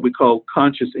move to what we call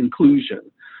conscious inclusion?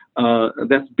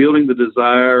 That's building the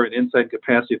desire and insight and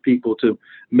capacity of people to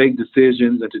make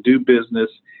decisions and to do business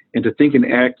and to think and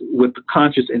act with the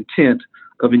conscious intent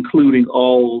of including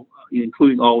all in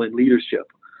leadership.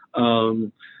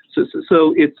 So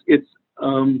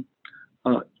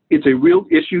it's a real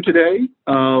issue today,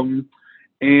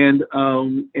 and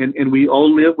we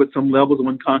all live with some levels of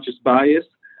unconscious bias.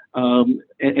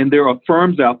 And there are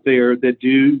firms out there that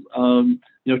do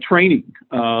training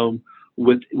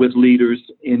with leaders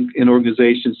in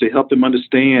organizations to help them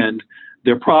understand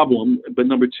their problem. But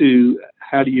number two,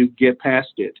 how do you get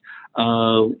past it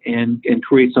and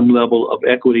create some level of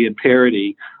equity and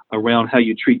parity around how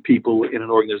you treat people in an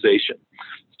organization?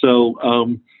 So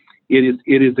it is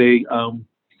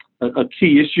a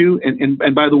key issue.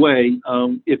 And by the way,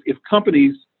 if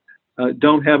companies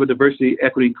don't have a diversity,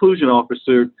 equity, inclusion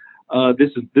officer,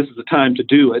 this is the time to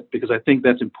do it, because I think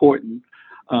that's important.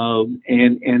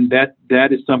 And that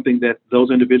is something that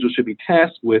those individuals should be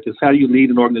tasked with, is how do you lead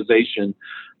an organization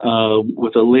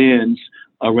with a lens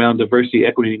around diversity,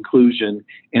 equity, and inclusion,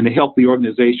 and to help the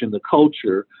organization, the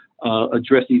culture,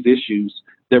 address these issues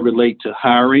that relate to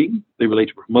hiring, they relate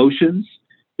to promotions,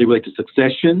 they relate to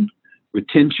succession,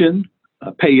 retention,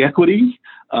 pay equity.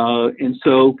 And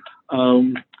so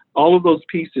all of those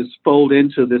pieces fold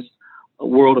into this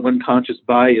world of unconscious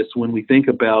bias when we think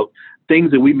about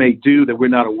things that we may do that we're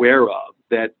not aware of,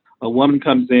 that a woman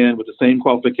comes in with the same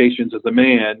qualifications as a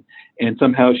man and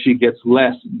somehow she gets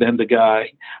less than the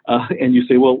guy. And you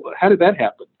say, well, how did that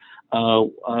happen?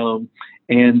 And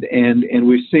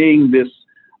we're seeing this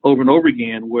over and over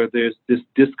again, where there's this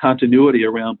discontinuity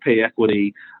around pay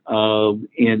equity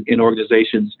in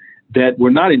organizations that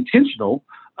were not intentional.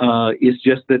 It's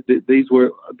just that these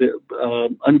were the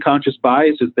unconscious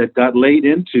biases that got laid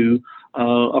into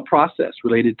a process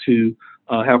related to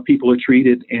how people are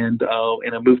treated and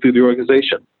move through the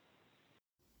organization.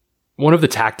 One of the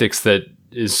tactics that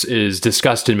is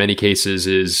discussed in many cases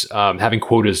is having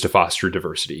quotas to foster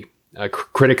diversity.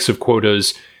 Critics of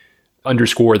quotas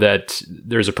underscore that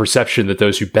there's a perception that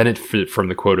those who benefit from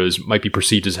the quotas might be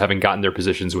perceived as having gotten their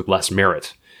positions with less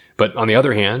merit. But on the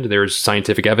other hand, there's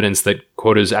scientific evidence that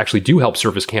quotas actually do help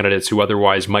service candidates who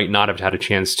otherwise might not have had a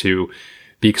chance to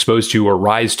be exposed to or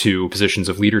rise to positions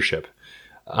of leadership.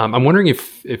 I'm wondering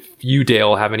if you,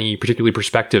 Dale, have any particular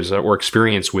perspectives or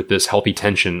experience with this healthy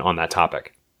tension on that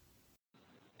topic.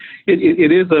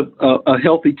 It is a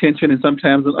healthy tension and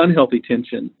sometimes an unhealthy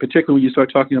tension, particularly when you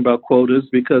start talking about quotas,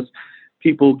 because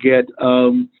people get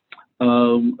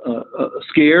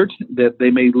scared that they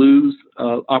may lose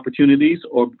opportunities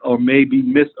or may be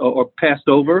missed or passed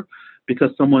over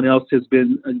because someone else has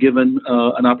been given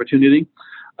an opportunity.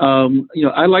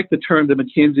 I like the term that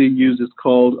McKinsey uses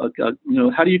called,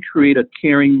 how do you create a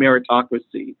caring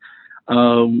meritocracy?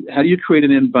 How do you create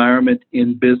an environment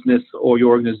in business or your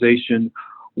organization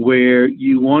where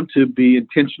you want to be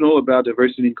intentional about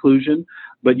diversity and inclusion,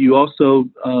 but you also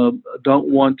don't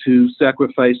want to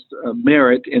sacrifice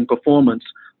merit and performance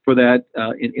for that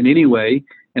in any way,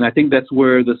 And I think that's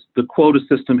where the quota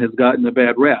system has gotten a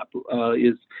bad rap,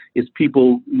 is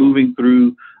people moving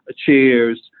through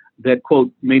chairs that,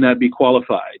 quote, may not be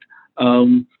qualified.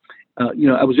 I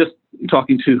was just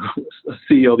talking to a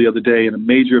CEO the other day in a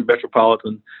major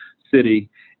metropolitan city,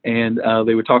 and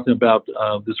they were talking about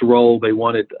this role they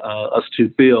wanted us to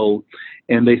fill.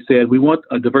 And they said, we want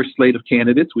a diverse slate of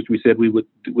candidates, which we said we would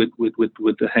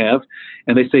have.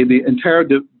 And they say the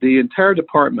entire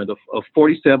department of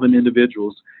 47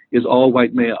 individuals is all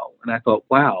white male. And I thought,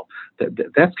 wow,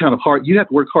 that's kind of hard. You have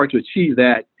to work hard to achieve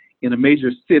that in a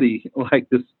major city like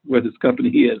this, where this company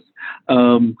is.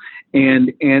 And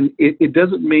it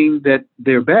doesn't mean that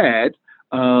they're bad.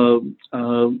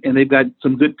 And they've got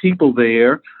some good people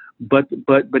there. But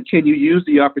can you use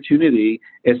the opportunity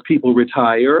as people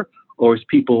retire, or as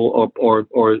people or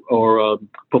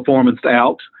performance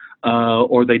out,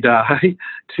 or they die,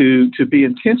 to be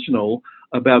intentional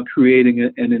about creating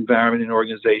an environment and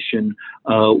organization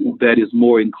that is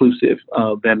more inclusive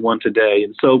than one today.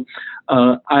 And so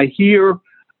I hear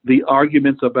the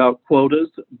arguments about quotas,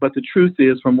 but the truth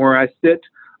is, from where I sit,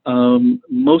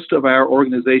 most of our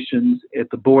organizations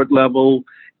at the board level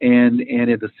and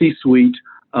at the C-suite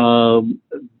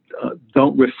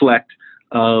don't reflect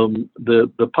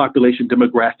the population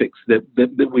demographics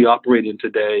that we operate in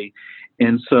today.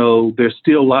 And so there's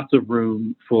still lots of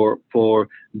room for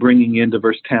bringing in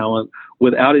diverse talent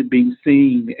without it being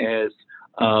seen as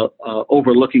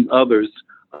overlooking others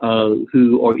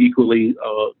who are equally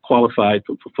qualified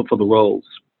for the roles.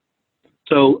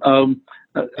 So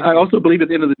I also believe at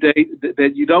the end of the day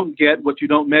that you don't get what you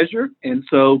don't measure. And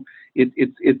so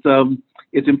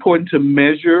it's important to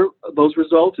measure those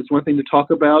results. It's one thing to talk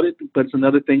about it, but it's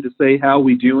another thing to say, how are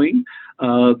we doing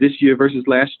this year versus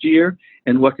last year,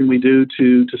 and what can we do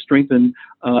to strengthen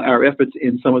our efforts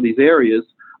in some of these areas.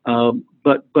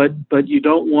 But you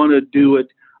don't want to do it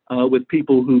with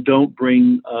people who don't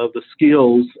bring the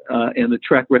skills and the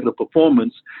track record of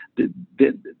performance,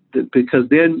 because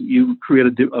then you create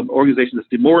an organization that's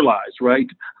demoralized, right?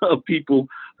 Of people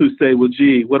who say, well,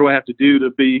 gee, what do I have to do to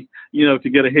be, to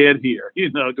get ahead here?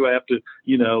 Do I have to,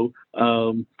 be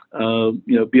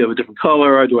of a different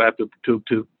color, or do I have to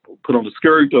put on a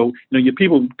skirt? Or,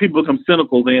 people become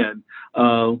cynical then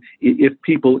if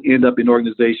people end up in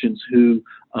organizations who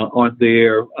aren't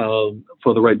there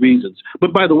for the right reasons.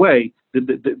 But by the way,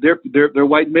 they're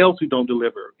white males who don't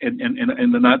deliver, and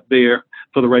they're not there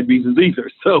for the right reasons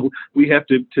either. So we have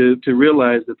to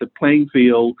realize that the playing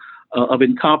field of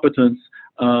incompetence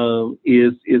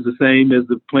is the same as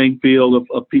the playing field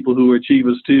of people who are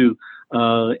achievers too,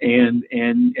 and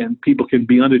people can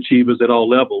be underachievers at all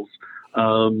levels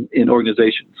in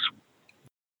organizations.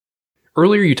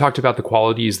 Earlier, you talked about the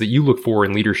qualities that you look for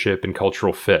in leadership and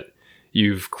cultural fit.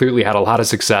 You've clearly had a lot of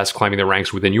success climbing the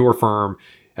ranks within your firm.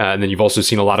 And then you've also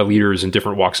seen a lot of leaders in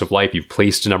different walks of life. You've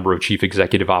placed a number of chief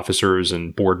executive officers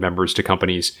and board members to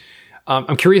companies.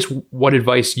 I'm curious what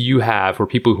advice you have for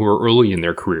people who are early in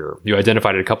their career. You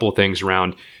identified a couple of things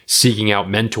around seeking out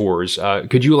mentors.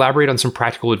 Could you elaborate on some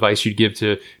practical advice you'd give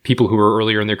to people who are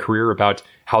earlier in their career about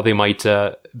how they might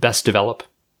best develop?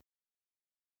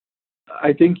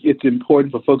 I think it's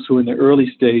important for folks who are in the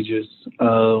early stages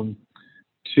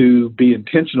to be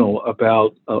intentional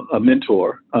about a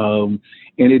mentor. And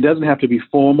it doesn't have to be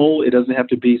formal. It doesn't have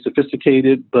to be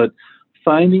sophisticated, but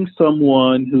finding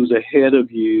someone who's ahead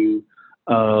of you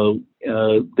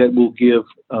that will give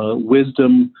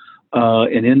wisdom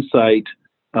and insight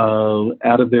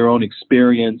out of their own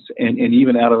experience and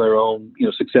even out of their own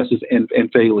successes and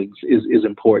failings is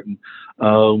important.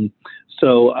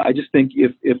 So I just think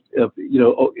if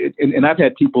and I've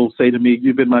had people say to me,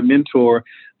 "You've been my mentor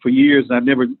for years, and I've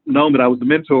never known that I was the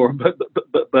mentor,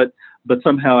 but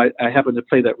somehow I happen to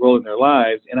play that role in their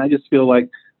lives." And I just feel like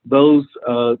those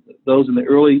in the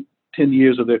early 10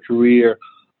 years of their career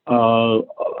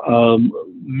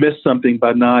miss something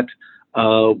by not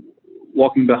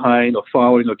walking behind or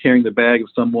following or carrying the bag of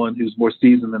someone who's more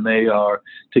seasoned than they are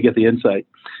to get the insight.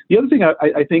 The other thing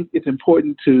I think it's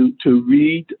important to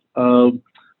read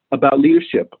about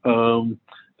leadership.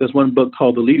 There's one book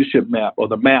called The Leadership Map, or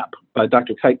The Map, by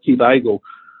Dr. Keith Eigel,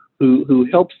 who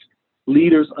helps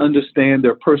leaders understand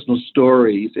their personal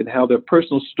stories and how their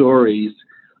personal stories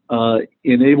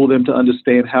enable them to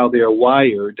understand how they are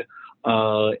wired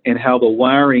and how the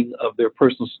wiring of their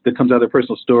that comes out of their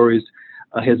personal stories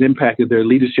has impacted their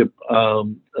leadership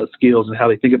skills and how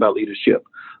they think about leadership.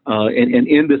 And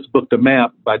in this book, The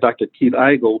Map, by Dr. Keith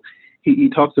Eigel, he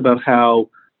talks about how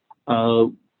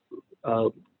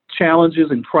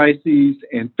challenges and crises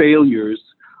and failures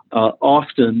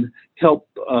often help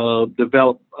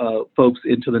develop folks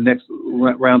into the next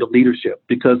round of leadership,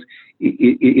 because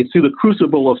it's through the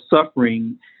crucible of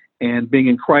suffering and being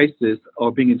in crisis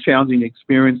or being in challenging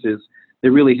experiences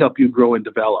that really help you grow and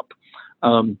develop.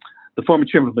 The former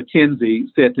chairman of McKinsey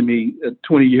said to me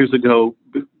 20 years ago,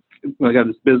 when I got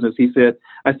this business,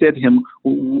 I said to him,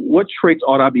 what traits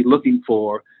ought I be looking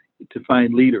for to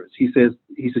find leaders? He says,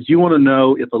 you want to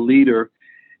know if a leader,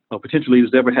 a potential leader,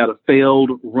 has ever had a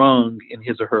failed rung in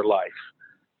his or her life.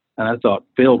 And I thought,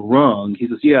 failed rung? He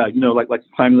says, yeah, like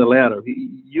climbing the ladder.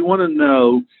 You want to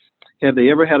know, have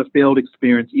they ever had a failed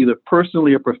experience, either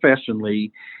personally or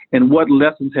professionally, and what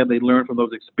lessons have they learned from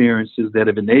those experiences that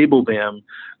have enabled them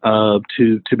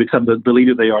to become the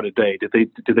leader they are today?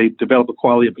 Did they develop a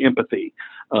quality of empathy?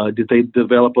 Did they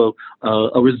develop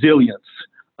a resilience?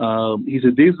 He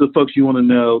said, these are the folks you want to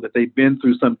know that they've been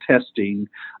through some testing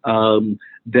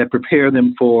that prepare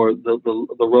them for the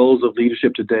roles of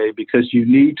leadership today, because you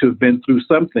need to have been through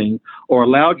something or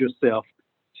allowed yourself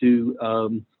to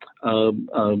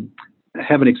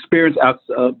have an experience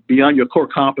beyond your core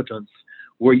competence,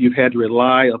 where you've had to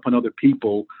rely upon other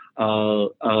people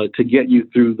to get you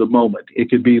through the moment. It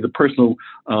could be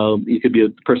it could be a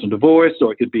personal divorce,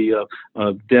 or it could be a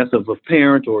death of a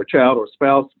parent or a child or a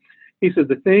spouse. He says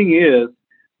the thing is,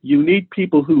 you need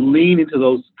people who lean into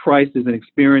those crises and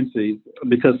experiences,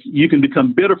 because you can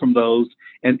become bitter from those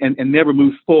and never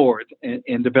move forward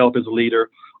and develop as a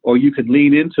leader, or you can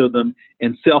lean into them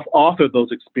and self-author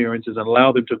those experiences and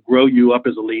allow them to grow you up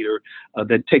as a leader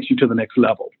that takes you to the next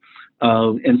level.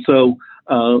 And so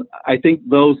I think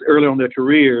those early on in their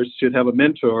careers should have a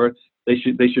mentor. They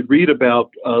should read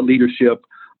about leadership,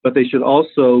 but they should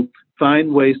also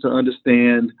find ways to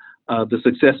understand the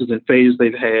successes and failures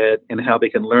they've had and how they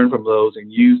can learn from those and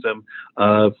use them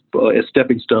as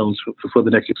stepping stones for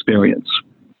the next experience.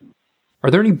 Are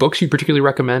there any books you particularly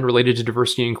recommend related to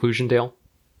diversity and inclusion, Dale?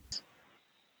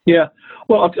 Yeah,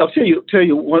 well, I'll tell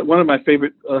you one of my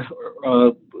favorite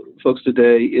folks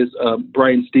today is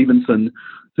Brian Stevenson,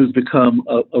 who's become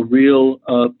a real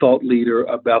thought leader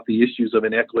about the issues of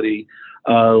inequity.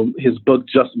 His book,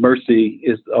 Just Mercy,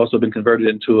 has also been converted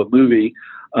into a movie.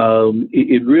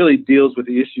 It really deals with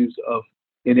the issues of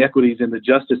inequities in the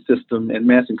justice system and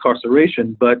mass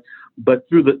incarceration, but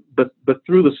through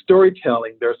the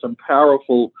storytelling, there are some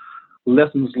powerful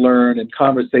lessons learned and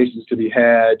conversations to be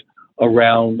had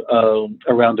around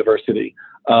diversity.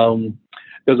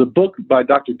 There's a book by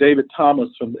Dr. David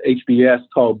Thomas from HBS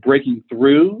called Breaking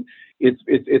Through.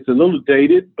 It's a little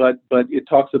dated, but it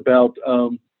talks about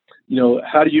how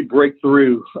do you break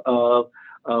through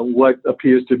what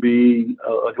appears to be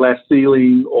a glass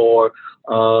ceiling or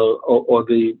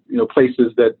the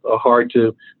places that are hard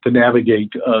to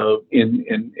navigate in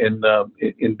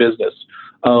business.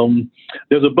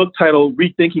 There's a book titled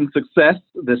Rethinking Success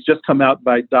that's just come out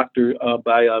by Doug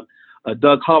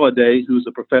Holliday, who's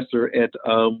a professor at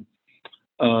the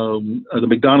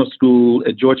McDonough School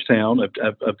at Georgetown.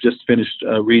 I've just finished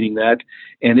reading that,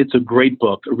 and it's a great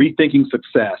book. Rethinking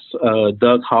Success.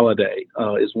 Doug Holliday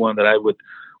is one that I would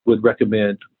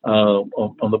recommend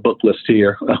on the book list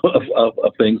here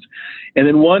of things. And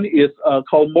then one is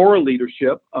called Moral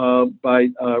Leadership by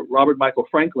Robert Michael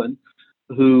Franklin,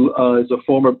 who is a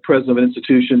former president of an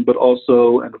institution, but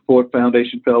also a Ford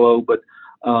Foundation Fellow, but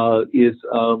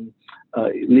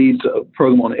leads a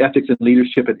program on ethics and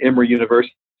leadership at Emory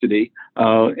University,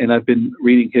 and I've been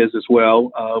reading his as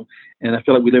well. And I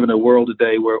feel like we live in a world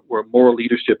today where moral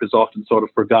leadership is often sort of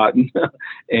forgotten,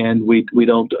 and we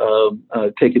don't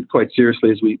take it quite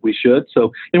seriously as we should.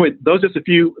 So anyway, those are just a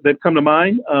few that come to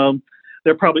mind.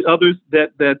 There are probably others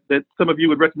that some of you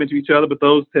would recommend to each other, but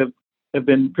those have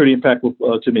been pretty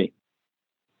impactful to me.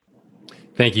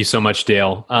 Thank you so much,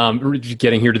 Dale. We're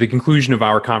getting here to the conclusion of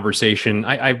our conversation.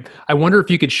 I wonder if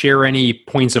you could share any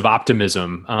points of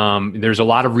optimism. There's a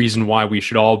lot of reason why we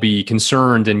should all be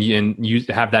concerned and you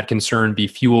have that concern be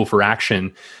fuel for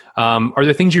action. Are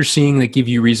there things you're seeing that give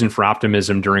you reason for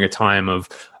optimism during a time of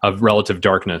relative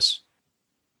darkness?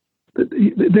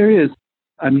 There is.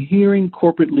 I'm hearing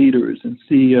corporate leaders and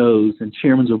CEOs and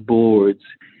chairmen of boards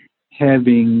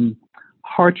having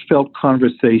heartfelt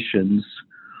conversations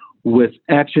with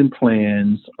action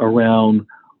plans around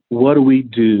what do we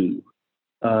do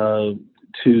to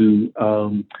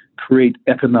create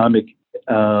economic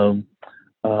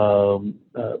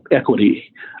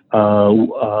equity,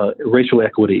 racial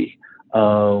equity.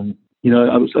 I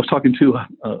was talking to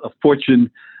a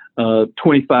Fortune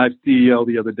 25 CEO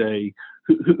the other day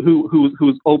who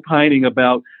was opining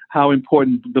about how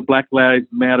important the Black Lives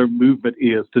Matter movement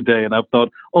is today, and I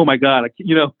thought, oh my God, a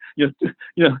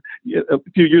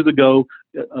few years ago,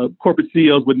 corporate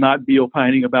CEOs would not be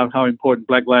opining about how important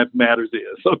Black Lives Matters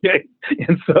is. Okay,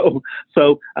 and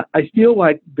so I feel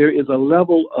like there is a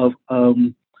level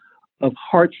of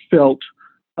heartfelt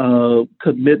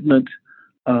commitment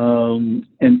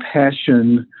and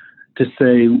passion to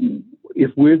say,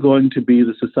 if we're going to be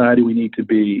the society we need to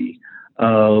be,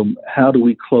 how do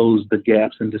we close the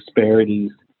gaps and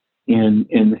disparities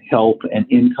in health and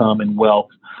income and wealth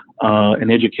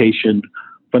and education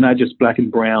for not just Black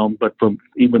and brown, but for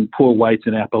even poor whites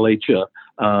in Appalachia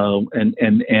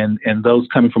and those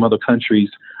coming from other countries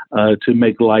to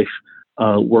make life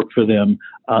work for them.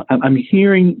 I'm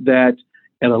hearing that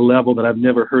at a level that I've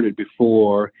never heard it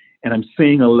before, and I'm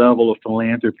seeing a level of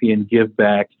philanthropy and give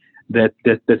back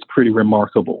that's pretty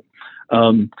remarkable.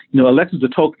 Alexis de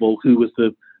Tocqueville, who was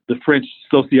the French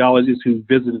sociologist who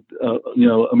visited,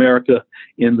 America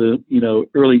in the,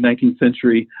 early 19th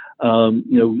century,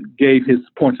 gave his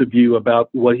points of view about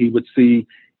what he would see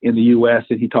in the U.S.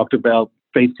 And he talked about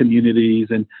faith communities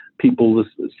and people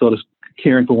sort of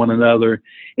caring for one another.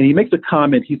 And he makes a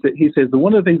comment. He says that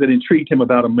one of the things that intrigued him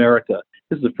about America,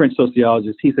 this is a French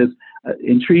sociologist, he says,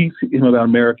 intrigues him about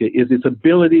America is its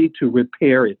ability to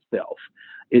repair itself.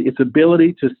 Its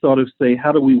ability to sort of say,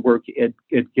 how do we work at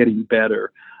getting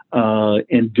better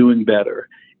and doing better?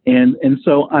 And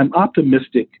so I'm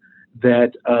optimistic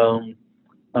that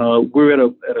we're at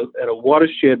a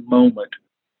watershed moment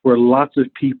where lots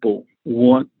of people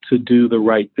want to do the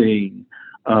right thing.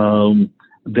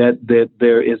 That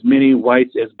there are as many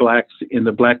whites as Blacks in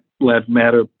the Black Lives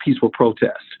Matter peaceful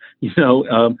protest.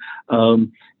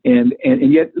 And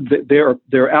yet there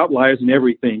are outliers in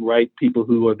everything, right? People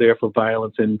who are there for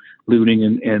violence and looting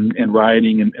and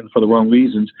rioting and for the wrong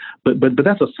reasons. But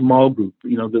that's a small group.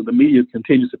 The media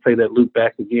continues to play that loop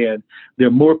back again. There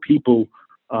are more people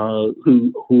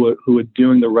who are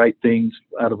doing the right things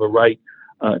out of a right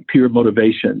pure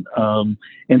motivation.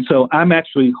 And so I'm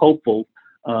actually hopeful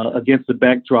against the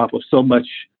backdrop of so much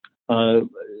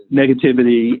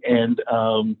negativity and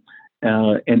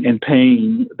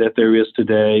pain that there is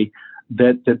today,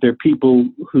 that there are people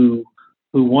who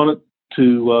want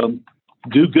to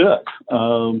do good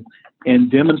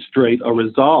and demonstrate a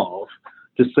resolve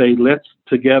to say, let's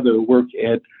together work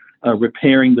at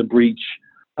repairing the breach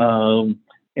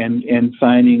and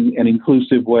finding an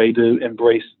inclusive way to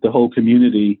embrace the whole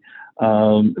community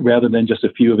rather than just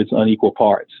a few of its unequal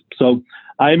parts. So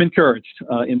I am encouraged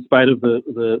in spite of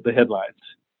the headlines.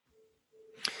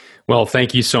 Well,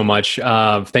 thank you so much.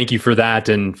 Thank you for that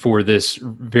and for this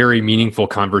very meaningful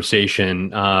conversation,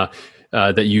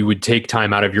 that you would take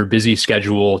time out of your busy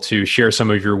schedule to share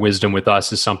some of your wisdom with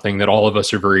us is something that all of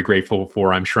us are very grateful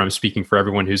for. I'm sure I'm speaking for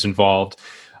everyone who's involved.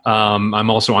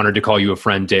 I'm also honored to call you a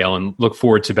friend, Dale, and look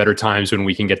forward to better times when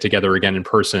we can get together again in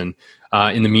person.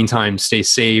 In the meantime, stay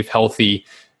safe, healthy,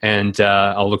 and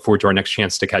I'll look forward to our next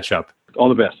chance to catch up. All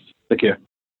the best. Take care.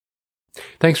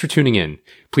 Thanks for tuning in.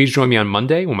 Please join me on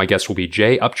Monday when my guest will be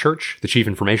Jay Upchurch, the Chief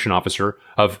Information Officer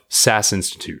of SAS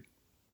Institute.